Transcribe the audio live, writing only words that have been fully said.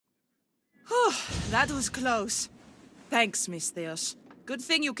That was close. Thanks, Misthios. Good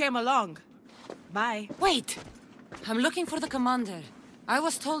thing you came along. Bye. Wait! I'm looking for the commander. I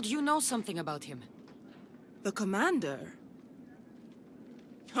was told you know something about him. The commander?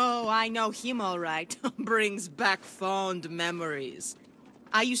 Oh, I know him all right. Brings back fond memories.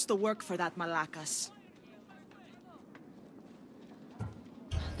 I used to work for that Malakas.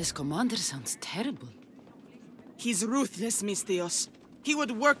 This commander sounds terrible. He's ruthless, Misthios. He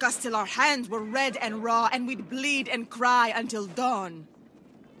would work us till our hands were red and raw, and we'd bleed and cry until dawn.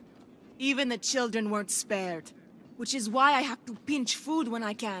 Even the children weren't spared. Which is why I have to pinch food when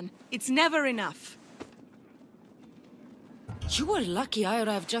I can. It's never enough. You were lucky I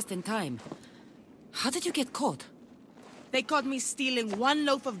arrived just in time. How did you get caught? They caught me stealing one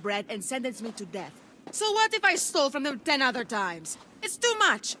loaf of bread and sentenced me to death. So what if I stole from them 10 other times? It's too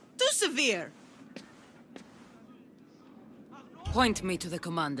much. Too severe. Point me to the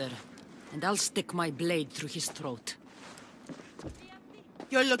commander, and I'll stick my blade through his throat.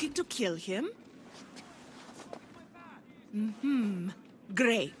 You're looking to kill him?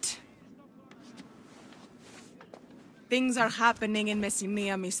 Great. Things are happening in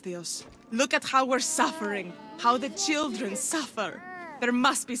Messinia, Misthios. Look at how we're suffering. How the children suffer. There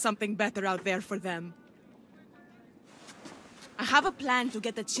must be something better out there for them. I have a plan to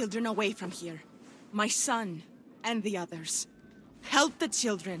get the children away from here. My son and the others. Help the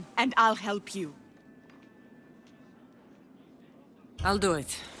children, and I'll help you. I'll do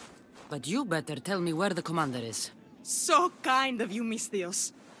it. But you better tell me where the commander is. So kind of you,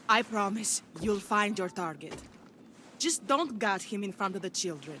 Misthios. I promise you'll find your target. Just don't gut him in front of the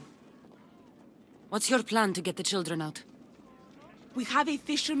children. What's your plan to get the children out? We have a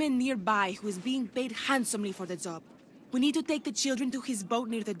fisherman nearby who is being paid handsomely for the job. We need to take the children to his boat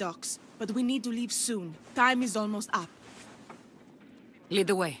near the docks, but we need to leave soon. Time is almost up. Lead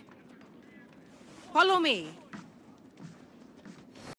the way. Follow me.